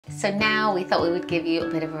So now we thought we would give you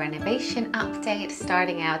a bit of a renovation update,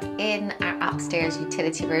 starting out in our upstairs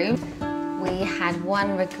utility room. We had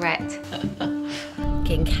one regret,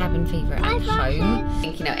 getting cabin fever at home. I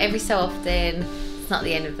think, you know, every so often, it's not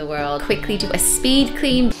the end of the world. Quickly do a speed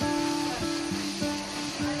clean.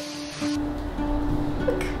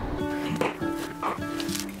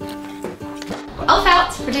 Off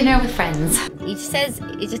out for dinner with friends. He says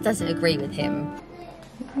it just doesn't agree with him.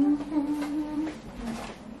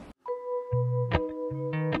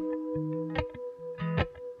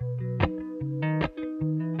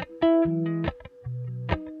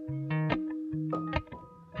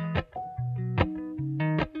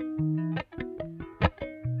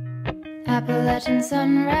 Appalachian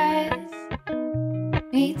sunrise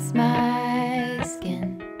meets my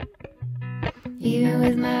skin. Even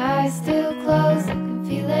with my eyes still closed, I can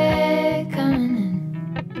feel it coming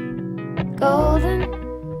in. Golden,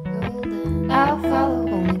 golden, I'll follow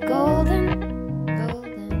only golden,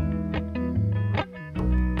 golden,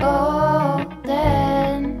 golden,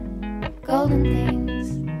 golden things.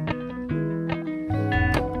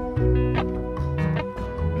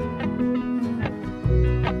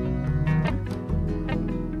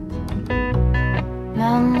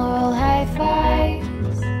 Mountain laurel high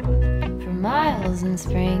fives for miles in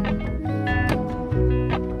spring.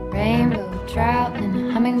 Rainbow trout and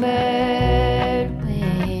a hummingbird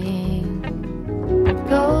wing.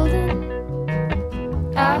 Golden,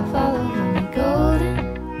 I'll follow only golden,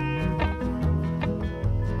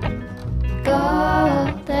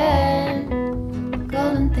 golden,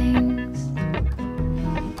 golden things.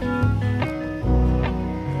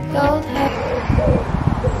 Gold hair.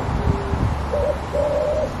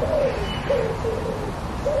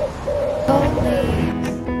 Gold leaves,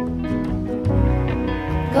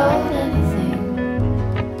 gold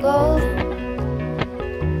anything,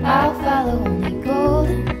 golden, I'll follow only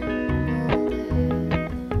golden,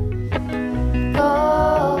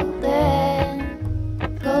 golden,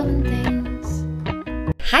 golden things.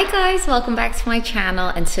 Hi guys, welcome back to my channel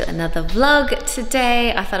and to another vlog.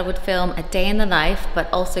 Today I thought I would film a day in the life, but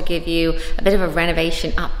also give you a bit of a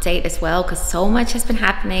renovation update as well, because so much has been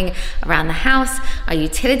happening around the house. Our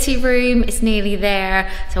utility room is nearly there,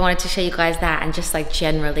 so I wanted to show you guys that and just like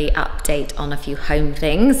generally update on a few home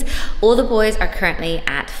things. All the boys are currently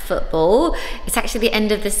at football. It's actually the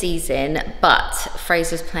end of the season, but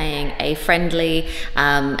Fraser's playing a friendly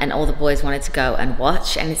and all the boys wanted to go and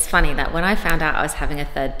watch. And it's funny that when I found out I was having a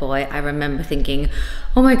third boy, I remember thinking,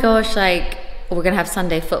 oh my gosh, like we're gonna have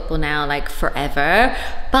Sunday football now, like forever.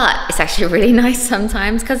 But it's actually really nice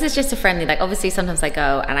sometimes because it's just a friendly, like obviously sometimes I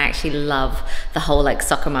go and I actually love the whole like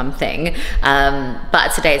soccer mum thing.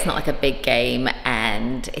 But today it's not like a big game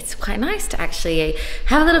and it's quite nice to actually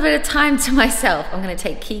have a little bit of time to myself. I'm gonna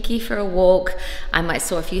take Kiki for a walk. I might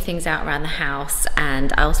sort a few things out around the house,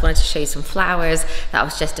 and I also wanted to show you some flowers that I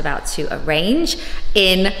was just about to arrange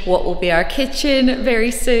in what will be our kitchen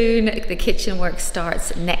very soon. The kitchen work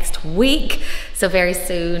starts next week. So very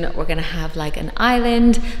soon we're gonna have like an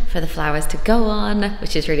island for the flowers to go on,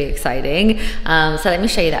 which is really exciting. So let me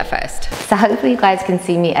show you that first. So hopefully you guys can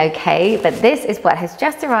see me okay, but this is what has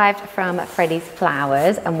just arrived from Freddy's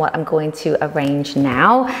Flowers and what I'm going to arrange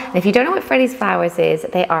now. And if you don't know what Freddy's Flowers is,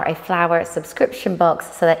 they are a flower subscription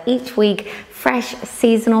box so that each week fresh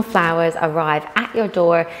seasonal flowers arrive at your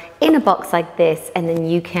door in a box like this, and then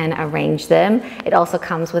you can arrange them. It also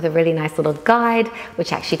comes with a really nice little guide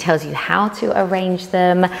which actually tells you how to arrange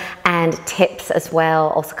them, and tips as well.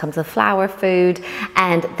 Also comes with flower food,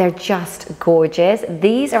 and they're just gorgeous.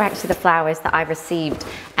 These are actually the flowers that I received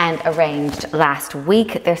and arranged last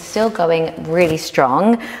week. They're still going really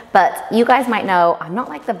strong, but you guys might know I'm not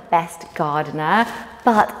like the best gardener,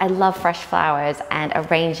 but I love fresh flowers and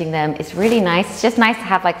arranging them is really nice. It's just nice to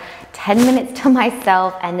have like 10 minutes to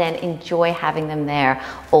myself and then enjoy having them there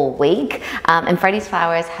all week. And Freddy's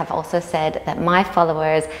Flowers have also said that my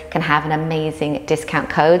followers can have an amazing discount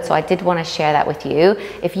code. So I did want to share that with you.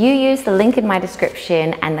 If you use the link in my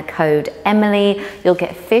description and the code Emily, you'll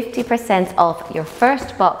get 50% off your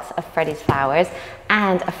first box of Freddy's Flowers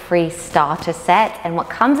and a free starter set. And what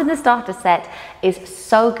comes in the starter set is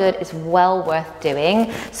so good, it's well worth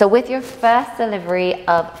doing. So with your first delivery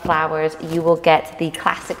of flowers, you will get the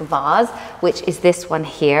classic vase, which is this one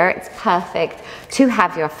here. It's perfect to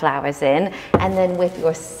have your flowers in. And then with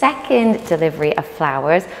your second delivery of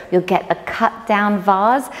flowers, you'll get a cut down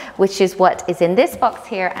vase, which is what is in this box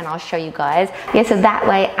here, and I'll show you guys. Yeah, so that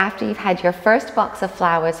way, after you've had your first box of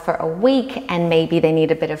flowers for a week and maybe they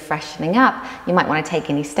need a bit of freshening up, you might want want to take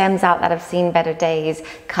any stems out that have seen better days,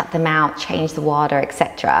 cut them out, change the water,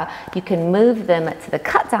 etc., you can move them to the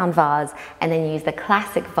cut down vase and then use the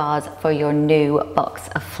classic vase for your new box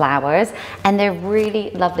of flowers. And they're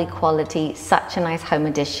really lovely quality, such a nice home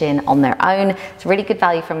addition on their own. It's really good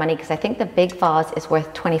value for money because I think the big vase is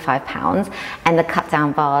worth £25 and the cut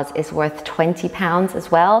down vase is worth £20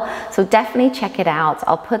 as well. So definitely check it out.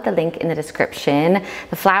 I'll put the link in the description.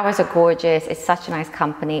 The flowers are gorgeous. It's such a nice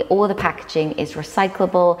company. All the packaging is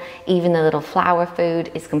recyclable. Even the little flower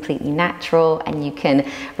food is completely natural and you can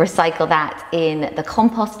recycle that in the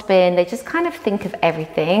compost bin. They just kind of think of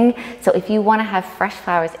everything. So if you want to have fresh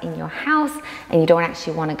flowers in your house and you don't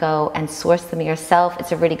actually want to go and source them yourself,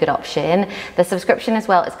 it's a really good option. The subscription as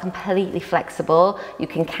well is completely flexible. You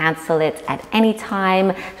can cancel it at any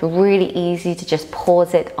time. It's really easy to just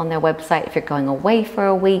pause it on their website if you're going away for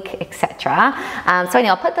a week, etc. So anyway,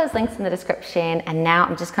 I'll put those links in the description, and now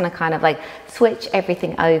I'm just gonna kind of like switch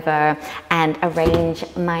everything over and arrange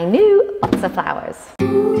my new box of flowers.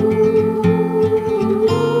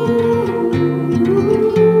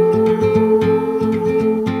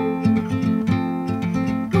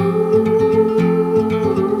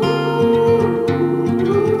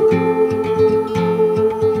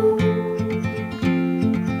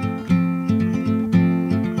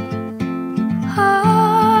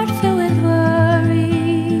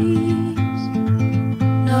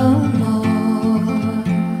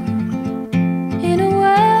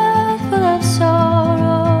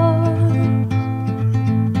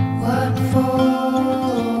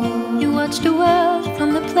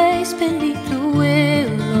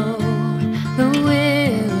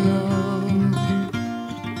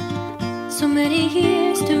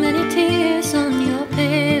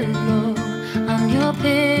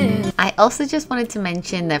 I also just wanted to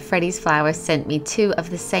mention that Freddie's Flowers sent me 2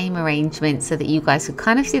 of the same arrangements so that you guys could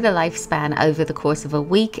kind of see the lifespan over the course of a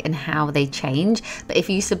week and how they change. But if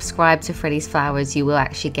you subscribe to Freddie's Flowers, you will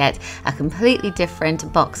actually get a completely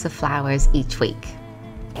different box of flowers each week.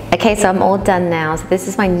 Okay, so I'm all done now. So this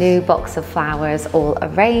is my new box of flowers all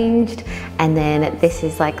arranged, and then this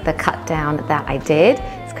is like the cut down that I did.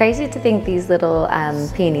 It's crazy to think these little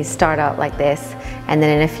peonies start out like this and then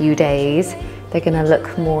in a few days they're gonna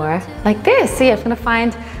look more like this. So yeah, I'm gonna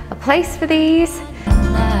find a place for these.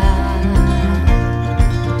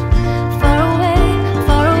 Far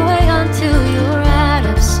away until you're out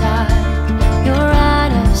of sight. You're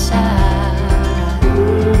out of sight.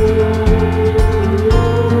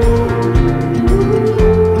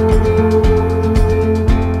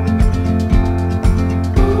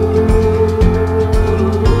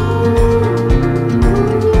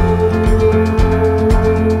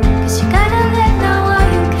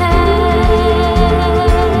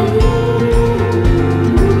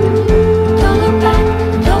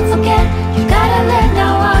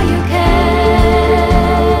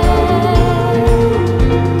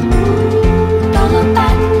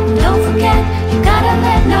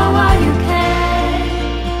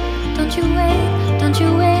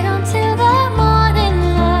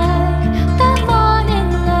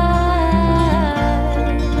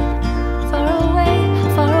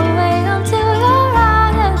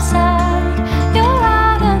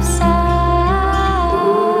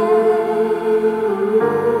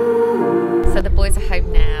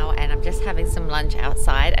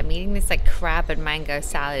 Outside, I'm eating this like crab and mango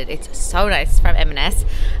salad. It's so nice, from M&S.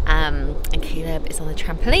 And Caleb is on the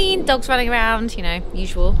trampoline, dogs running around, you know,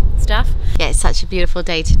 usual stuff. Yeah, it's such a beautiful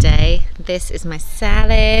day today. This is my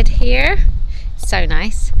salad here, so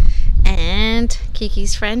nice. And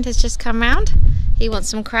Kiki's friend has just come round. He wants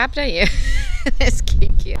some crab, don't you? There's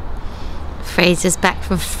Kiki. Fraser's back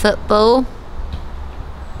from football,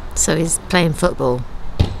 so he's playing football.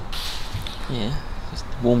 Yeah, just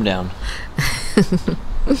warm down.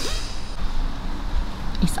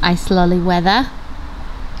 It's ice lolly weather.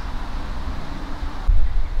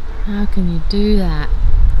 How can you do that?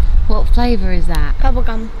 What flavour is that?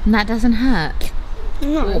 Bubblegum. And that doesn't hurt?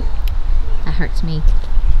 No. Ooh, that hurts me.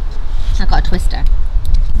 I got a twister.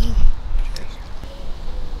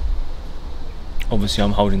 Obviously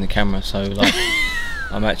I'm holding the camera, so like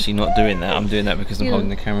I'm actually not doing that. I'm doing that because I'm holding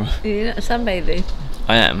the camera. You're not a sunbathing.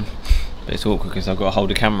 I am, but it's awkward because I've got to hold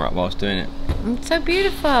the camera up whilst doing it. It's so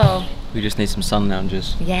beautiful. We just need some sun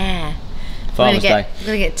lounges. Yeah. Father's Day. We're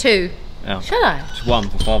gonna get 2. Oh. Shall I? Just 1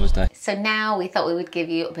 for Father's Day. So now we thought we would give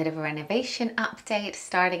you a bit of a renovation update,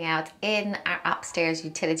 starting out in our upstairs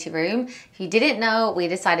utility room. If you didn't know, we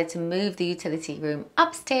decided to move the utility room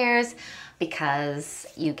upstairs because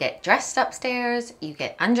you get dressed upstairs, you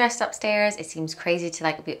get undressed upstairs. It seems crazy to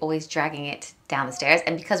like be always dragging it down the stairs.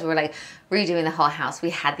 And because we were like redoing the whole house, we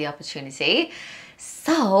had the opportunity.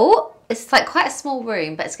 So it's like quite a small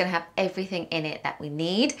room, but it's going to have everything in it that we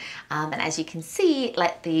need. And as you can see,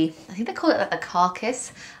 like I think they call it like the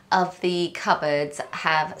carcass of the cupboards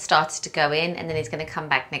have started to go in, and then he's going to come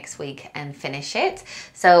back next week and finish it.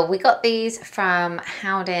 So we got these from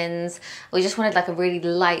Howdens. We just wanted like a really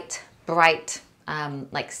light, bright,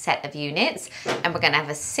 like set of units, and we're gonna have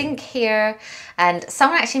a sink here. And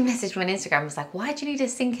someone actually messaged me on Instagram, was like, why do you need a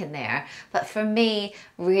sink in there? But for me,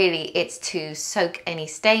 really, it's to soak any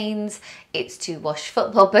stains, it's to wash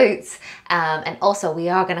football boots, and also we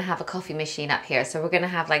are gonna have a coffee machine up here, so we're gonna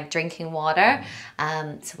have like drinking water,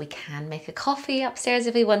 so we can make a coffee upstairs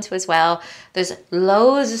if we want to as well. There's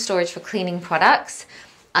loads of storage for cleaning products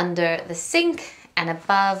under the sink and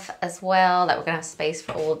above as well. Like we're gonna have space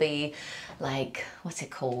for all the, like, what's it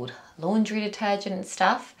called, laundry detergent and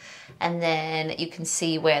stuff. And then you can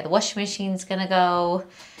see where the washing machine's gonna go,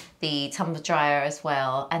 the tumble dryer as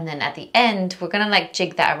well. And then at the end, we're gonna like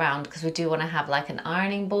jig that around because we do want to have like an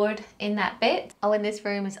ironing board in that bit. Oh, and this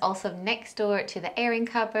room is also next door to the airing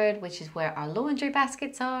cupboard, which is where our laundry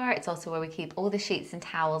baskets are. It's also where we keep all the sheets and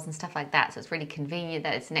towels and stuff like that. So it's really convenient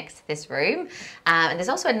that it's next to this room. And there's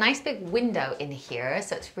also a nice big window in here,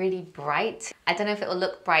 so it's really bright. I don't know if it will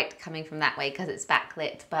look bright coming from that way because it's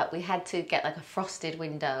backlit, but we had to get like a frosted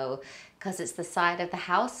window because it's the side of the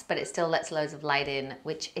house, but it still lets loads of light in,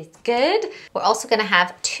 which is good. We're also gonna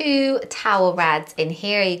have 2 towel rads in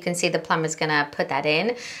here. You can see the plumber's gonna put that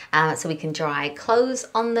in so we can dry clothes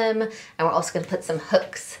on them. And we're also gonna put some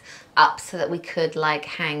hooks up so that we could like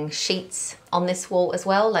hang sheets on this wall as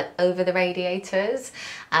well, like over the radiators.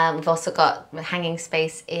 We've also got hanging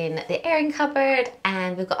space in the airing cupboard,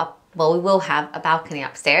 and we've got we will have a balcony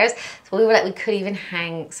upstairs. So we were like, we could even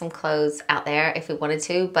hang some clothes out there if we wanted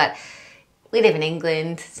to, but we live in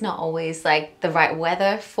England. It's not always like the right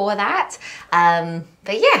weather for that.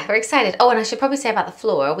 But yeah, we're excited. Oh, and I should probably say about the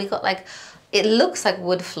floor, we got like, it looks like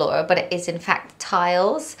wood floor, but it is in fact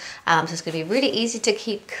tiles. So it's gonna be really easy to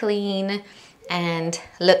keep clean and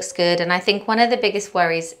looks good. And I think one of the biggest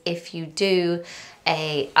worries if you do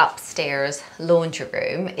a upstairs laundry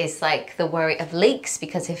room is like the worry of leaks,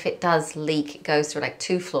 because if it does leak, it goes through like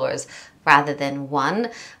 2 floors rather than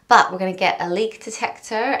 1. But we're gonna get a leak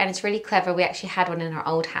detector, and it's really clever. We actually had one in our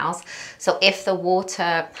old house. So if the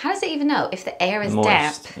water, how does it even know? If the air is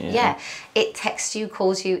moist, damp, yeah, it texts you,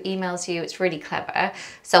 calls you, emails you. It's really clever.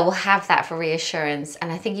 So we'll have that for reassurance.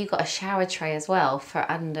 And I think you got a shower tray as well for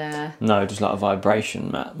under. No, just like a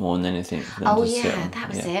vibration mat more than anything. Oh yeah, that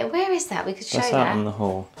was it. Where is that? We could show That's that. out in the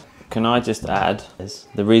hall. Can I just add,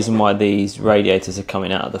 the reason why these radiators are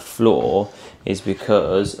coming out of the floor is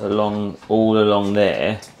because all along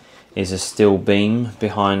there is a steel beam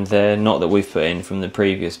behind there, not that we've put in from the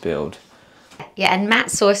previous build. Yeah, and Matt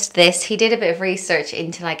sourced this. He did a bit of research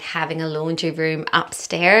into like having a laundry room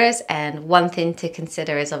upstairs, and one thing to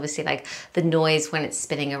consider is obviously like the noise when it's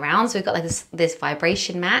spinning around. So we've got like this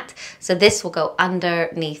vibration mat. So this will go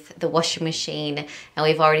underneath the washing machine, and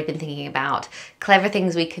we've already been thinking about clever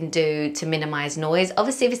things we can do to minimize noise.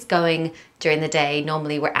 Obviously, if it's going during the day,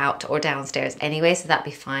 normally we're out or downstairs anyway, so that'd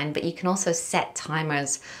be fine. But you can also set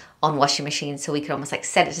timers on washing machines, so we can almost like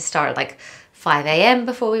set it to start at like 5 a.m.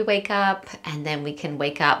 before we wake up, and then we can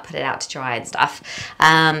wake up, put it out to dry and stuff.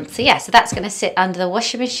 So yeah, so that's gonna sit under the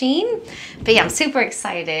washing machine. But yeah, I'm super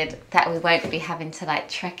excited that we won't be having to like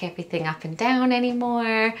trek everything up and down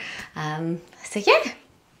anymore. So yeah,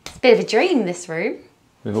 it's a bit of a dream, this room.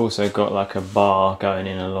 We've also got like a bar going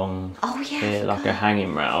in along here, like a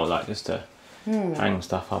hanging rail, like just to hang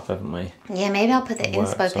stuff up, haven't we? Yeah, maybe I'll put the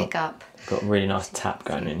inspo pick up. Got a really nice tap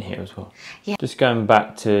going in here as well. Yeah. Just going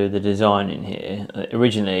back to the design in here,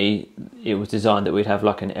 originally it was designed that we'd have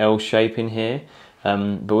like an L shape in here,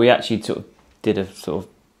 but we actually sort of did a sort of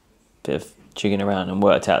bit of jigging around and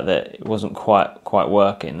worked out that it wasn't quite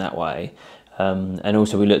working that way. And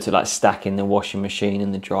also we looked at like stacking the washing machine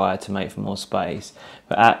and the dryer to make for more space,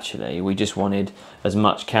 but actually we just wanted as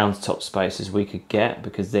much countertop space as we could get,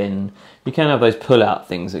 because then you can have those pull-out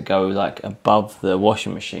things that go like above the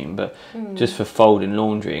washing machine, but just for folding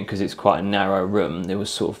laundry, and because it's quite a narrow room, there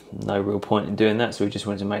was sort of no real point in doing that, so we just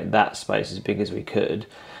wanted to make that space as big as we could.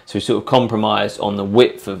 So we sort of compromised on the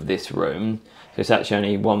width of this room. So it's actually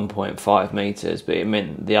only 1.5 metres, but it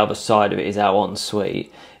meant the other side of it is our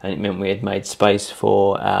ensuite, and it meant we had made space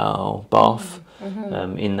for our bath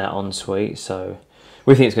in that ensuite. So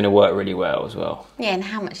we think it's going to work really well as well. Yeah, and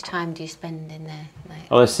how much time do you spend in there? Like...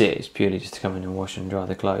 Oh, that's it. It's purely just to come in and wash and dry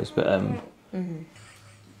the clothes. But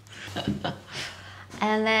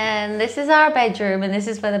And then this is our bedroom, and this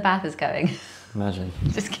is where the bath is going. Imagine.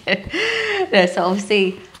 Just kidding. No, so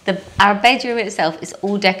obviously Our bedroom itself is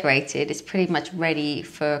all decorated. It's pretty much ready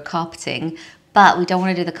for carpeting, but we don't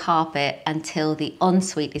want to do the carpet until the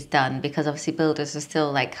ensuite is done, because obviously builders are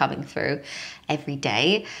still like coming through every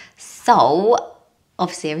day. So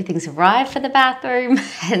obviously everything's arrived for the bathroom,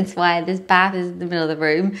 hence why this bath is in the middle of the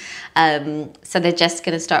room. So they're just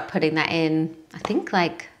going to start putting that in, I think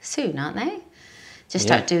like soon, aren't they? Just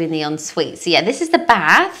start doing the ensuite. So yeah, this is the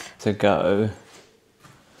bath. To go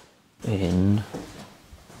in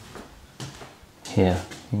here,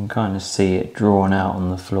 you can kind of see it drawn out on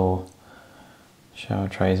the floor. Shower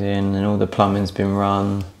trays in, and all the plumbing's been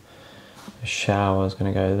run. The shower's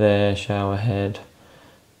going to go there, shower head,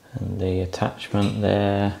 and the attachment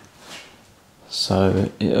there.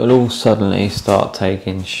 So it'll all suddenly start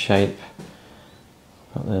taking shape.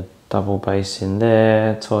 Got the double basin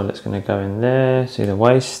there, toilet's going to go in there, see the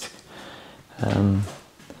waste.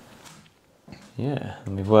 Yeah,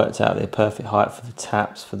 and we've worked out the perfect height for the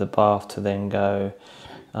taps for the bath to then go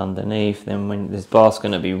underneath. Then when this bath's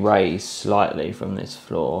going to be raised slightly from this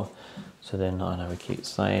floor, so then I know we keep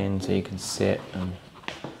saying, so you can sit and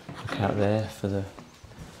look out there for the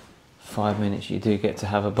 5 minutes you do get to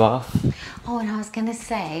have a bath. Oh, and I was going to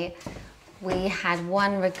say, we had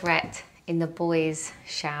one regret in the boys'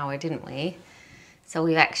 shower, didn't we? So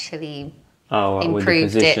we've actually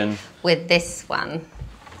improved it with this one.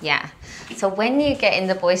 Yeah. So when you get in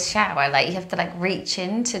the boys' shower, like you have to like reach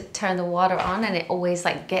in to turn the water on, and it always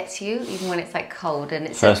like gets you, even when it's like cold. And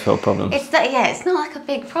it's first world problem. It's that, yeah, it's not like a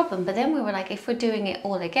big problem. But then we were like, if we're doing it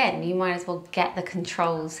all again, you might as well get the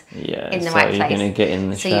controls in the right place. You're gonna get in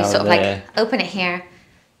the shower. So you sort of like open it here.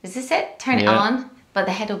 Is this it? Turn it on, but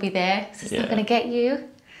the head will be there, so it's not gonna get you.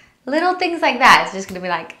 Little things like that. It's just gonna be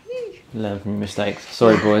like. Learn from your mistakes.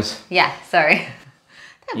 Sorry, boys. Yeah, sorry.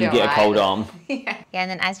 You get a cold arm. Yeah, and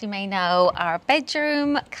then as you may know, our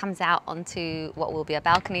bedroom comes out onto what will be a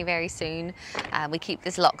balcony very soon. We keep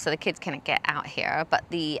this locked so the kids can't get out here, but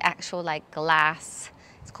the actual like glass,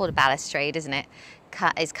 it's called a balustrade, isn't it?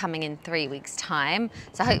 Is coming in 3 weeks' time.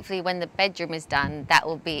 So hopefully when the bedroom is done, that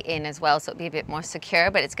will be in as well, so it'll be a bit more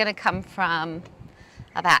secure. But it's gonna come from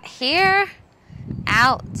about here,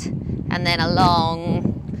 out, and then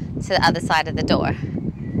along to the other side of the door.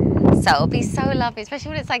 So it'll be so lovely, especially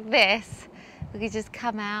when it's like this. We could just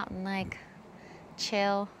come out and like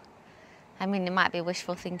chill. I mean, it might be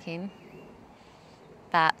wishful thinking,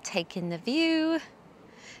 but taking the view.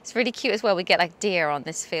 It's really cute as well. We get like deer on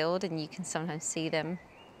this field and you can sometimes see them.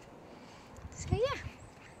 So yeah,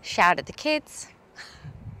 shout at the kids.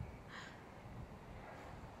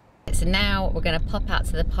 So now we're gonna pop out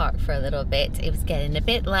to the park for a little bit. It was getting a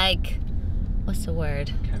bit like, what's the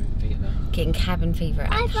word? Cabin fever. Getting cabin fever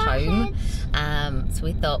at home. So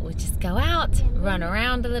we thought we'd just go out, run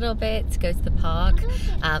around a little bit, go to the park.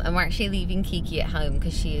 And we're actually leaving Kiki at home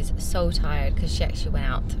because she is so tired because she actually went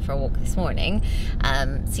out for a walk this morning.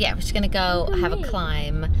 So yeah, we're just gonna go have a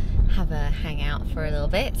climb, have a hangout for a little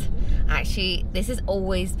bit. Actually, this has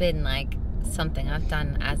always been like something I've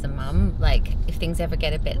done as a mum. Like if things ever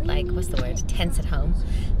get a bit like, what's the word, tense at home,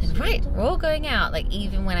 then right, we're all going out. Like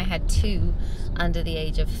even when I had 2 under the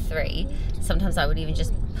age of 3, sometimes I would even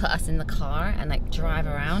just put us in the car and like drive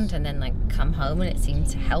around and then like come home, and it seemed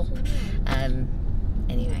to help. Anyway,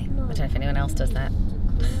 I don't know if anyone else does that.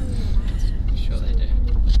 Sure they do.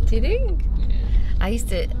 Do you think? Yeah. I used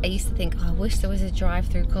to think, oh, I wish there was a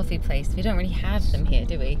drive-through coffee place. We don't really have them here,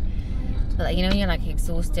 do we? But like, you know, when you're like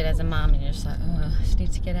exhausted as a mum and you're just like, oh, I just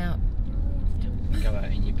need to get out. Yeah, go out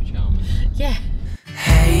in your pajamas. Yeah.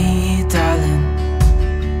 Hey, darling,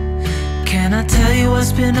 can I tell you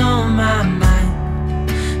what's been on my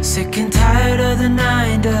mind? Sick and tired of the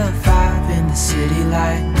 9 to 5 in the city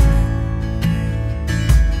life.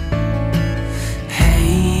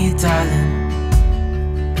 Hey, darling,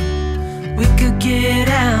 we could get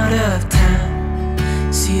out of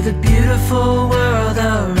town, see the beautiful world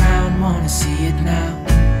around, wanna see it now.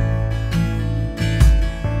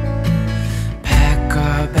 Pack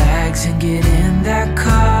our bags and get in that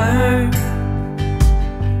car,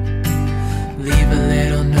 leave a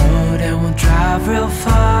little note and we'll drive real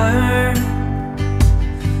far.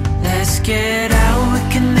 Let's get out, we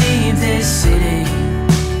can leave this city.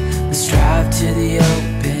 Let's drive to the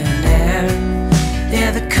open air.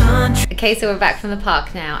 Yeah, the country. Okay, so we're back from the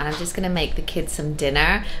park now, and I'm just gonna make the kids some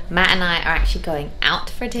dinner. Matt and I are actually going out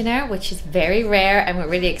for dinner, which is very rare, and we're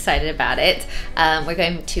really excited about it. We're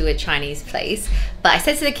going to a Chinese place. But I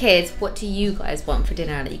said to the kids, what do you guys want for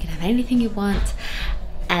dinner? That you can have anything you want.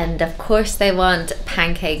 And of course they want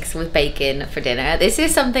pancakes with bacon for dinner. This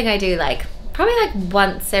is something I do like probably like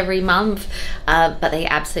once every month, but they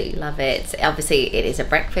absolutely love it. Obviously it is a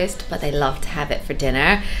breakfast, but they love to have it for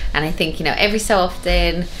dinner, and I think, you know, every so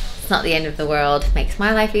often, it's not the end of the world, makes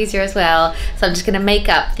my life easier as well. So I'm just gonna make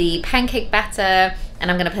up the pancake batter, and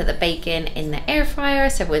I'm gonna put the bacon in the air fryer,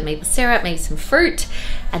 serve with maple syrup, maybe some fruit,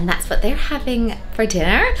 and that's what they're having for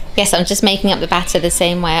dinner. Yes, I'm just making up the batter the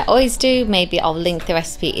same way I always do. Maybe I'll link the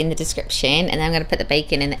recipe in the description, and then I'm gonna put the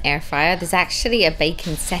bacon in the air fryer. There's actually a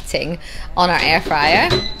bacon setting on our air fryer,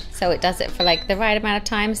 so it does it for like the right amount of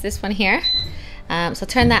times, this one here. So I'll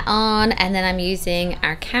turn that on, and then I'm using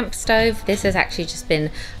our camp stove. This has actually just been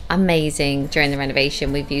amazing during the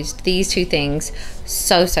renovation. We've used these two things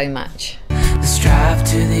so much. Let's drive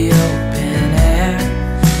to the open air.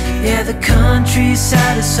 Yeah, the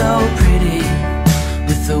countryside is so pretty,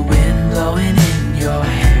 with the wind blowing in your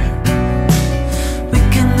hair. We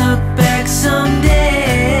can look back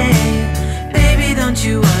someday, baby, don't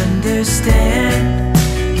you understand?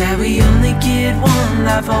 That we only get one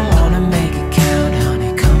life, I wanna make it count,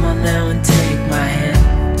 honey. Come on now and take my hand.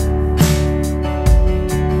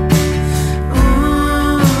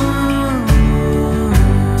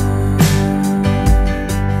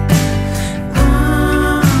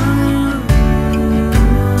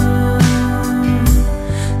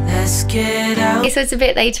 Okay, so it's a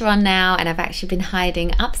bit later on now, and I've actually been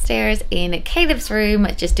hiding upstairs in Caleb's room,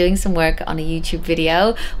 just doing some work on a YouTube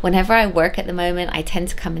video. Whenever I work at the moment, I tend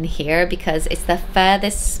to come in here because it's the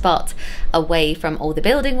furthest spot away from all the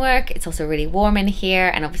building work. It's also really warm in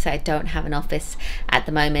here, and obviously I don't have an office at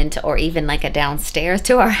the moment, or even like a downstairs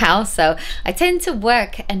to our house, so I tend to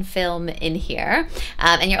work and film in here.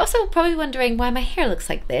 And you're also probably wondering why my hair looks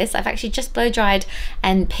like this. I've actually just blow dried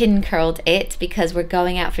and pin curled it because we're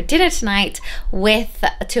going out for dinner tonight with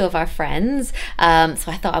two of our friends, so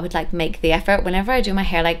I thought I would like make the effort. Whenever I do my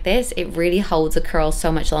hair like this, it really holds a curl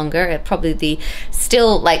so much longer. It'll probably be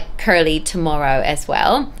still like curly tomorrow as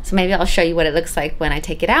well, so maybe I'll show you what it looks like when I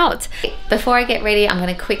take it out. Before I get ready, I'm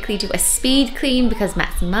going to quickly do a speed clean because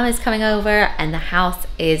Matt's mum is coming over and the house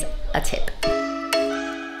is a tip.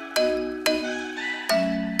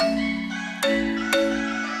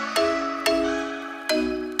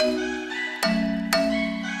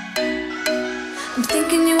 I'm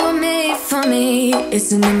thinking you were made for me.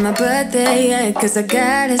 Isn't it my birthday yet? Cause I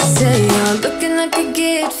gotta say, you're looking like a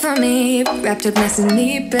gift for me, wrapped up nice and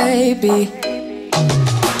neat, baby.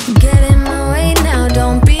 Get in my way now,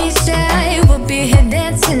 don't be shy. We'll be here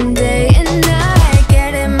dancing day and night.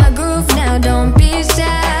 Get in my groove now, don't be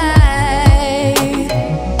shy.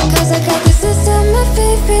 Cause I got this list of my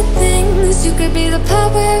favorite things. You could be the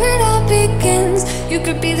part where it all begins. You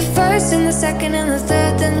could be the first and the second and the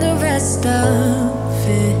third and the rest of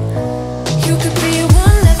it. You could be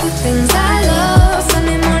one of the things I love.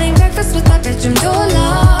 Sunday morning breakfast with my bedroom door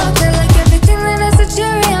locked. I like everything that has a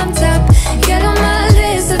cherry on top. Get on my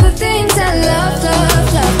list of the things I love,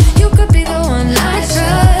 love, love. You could be the one I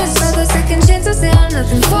trust. All the second chances, they are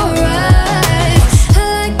nothing for us.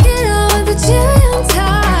 I like it all with the cherry on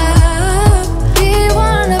top. Be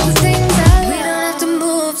one of the things I love. We don't have to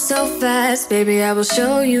move so fast, baby, I will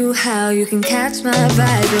show you how you can catch my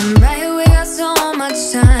vibe. And right away, got so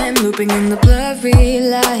much time looping in the blurry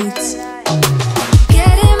lights.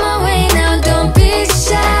 Get in my way now, don't be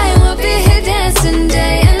shy. We'll be here dancing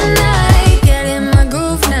day and night. Get in my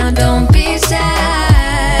groove now, don't be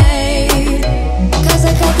shy. Cause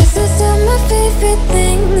I got this list of my favorite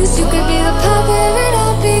things. You could be the part where it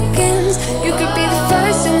all begins. You could be the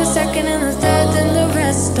first and the second and the third and the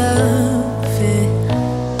rest of it.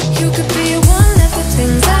 You could be one of the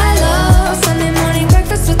things I love. Sunday morning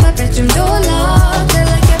breakfast with my bedroom door locked. I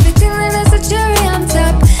like everything that has a cherry on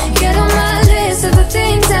top. Get on my list of the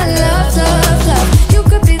things I love, love, love. You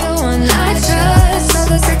could be the one I trust. All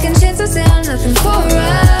the second chances, they are nothing for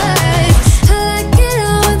us. I like it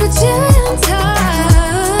all with the cherry on top.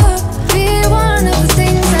 Be one of the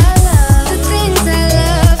things I love. The things I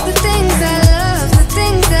love, the things I love, the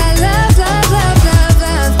things I love, love, love, love,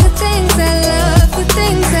 love. The things I love, the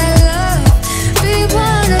things I love. Be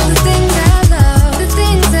one of the things I love. The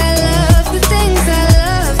things I love, the things I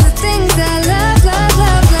love, the things I love, love,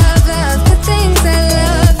 love, love, love. The things I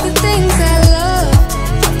love, the things I love.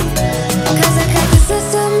 Cause I got this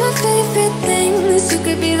list of my favorite things. You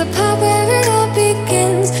could be the part where it all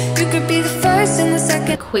begins. You could be the first and the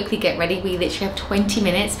second. Quickly get ready. We literally have 20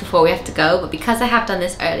 minutes before we have to go, but because I have done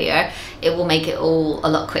this earlier, it will make it all a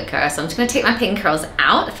lot quicker. So I'm just going to take my pin curls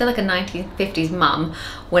out. I feel like a 1950s mum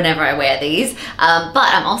whenever I wear these, but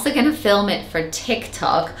I'm also going to film it for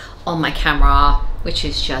TikTok on my camera, which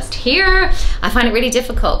is just here. I find it really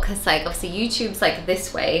difficult because like obviously YouTube's like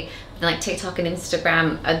this way, like TikTok and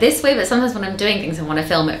Instagram are this way, but sometimes when I'm doing things I want to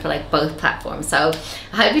film it for like both platforms, so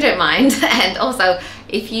I hope you don't mind. And also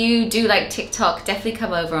if you do like TikTok, definitely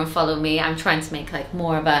come over and follow me. I'm trying to make like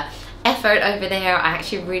more of a effort over there. I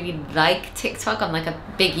actually really like TikTok. I'm like a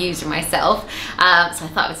big user myself, so I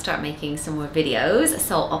thought I would start making some more videos.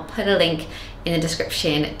 So I'll put a link in the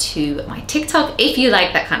description to my TikTok if you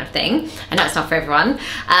like that kind of thing. I know it's not for everyone,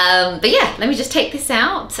 but yeah, let me just take this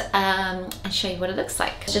out and show you what it looks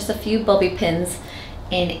like. It's just a few bobby pins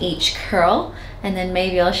in each curl, and then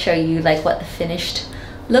maybe I'll show you like what the finished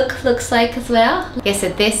look looks like as well. Okay, so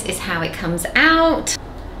this is how it comes out.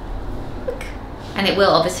 And it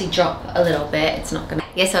will obviously drop a little bit. It's not gonna...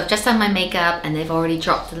 Yeah, so I've just done my makeup and they've already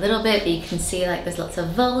dropped a little bit, but you can see like there's lots of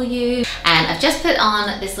volume. And I've just put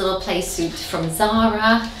on this little play suit from Zara.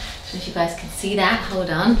 I don't know if you guys can see that. Hold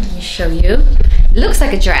on, let me show you. It looks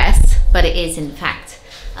like a dress, but it is in fact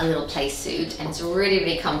a little play suit, and it's really,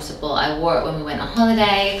 really comfortable. I wore it when we went on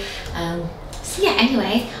holiday. So yeah,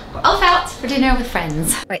 anyway, we're off out for dinner with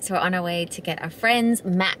friends. Right, so we're on our way to get our friends.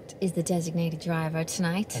 Matt is the designated driver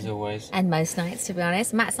tonight. As always. And most nights, to be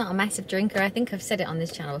honest. Matt's not a massive drinker. I think I've said it on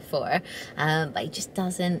this channel before. But he just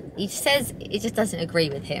doesn't, he says it just doesn't agree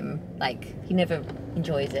with him. Like, he never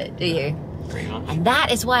enjoys it, do you? Pretty much. And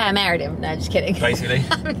that is why I married him. No, I'm just kidding. Basically.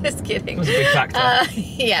 I'm just kidding. It was a big factor.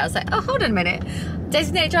 Yeah, I was like, oh, hold on a minute.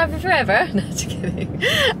 Designated driver forever? No, just kidding.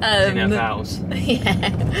 In our vows.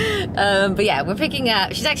 Yeah. But yeah, we're picking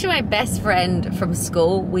up, she's actually my best friend from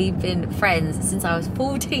school. We've been friends since I was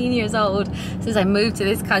 14 years old, since I moved to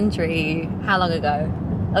this country. How long ago?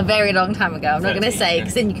 A very long time ago. I'm not going to say,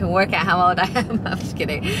 because then you can work out how old I am. I'm just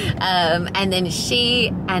kidding. And then she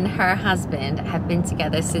and her husband have been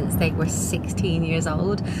together since they were 16 years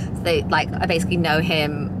old. So they, like, I basically know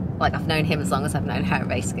him. Like, I've known him as long as I've known her,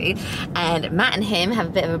 basically. And Matt and him have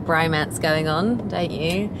a bit of a bromance going on, don't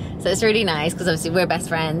you? So it's really nice, because obviously we're best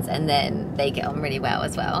friends, and then they get on really well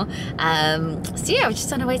as well. So yeah, we're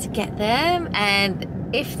just on our way to get them, and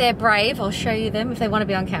if they're brave, I'll show you them if they want to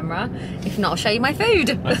be on camera. If not, I'll show you my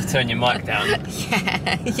food. I'll have to turn your mic down.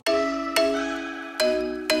 Yeah.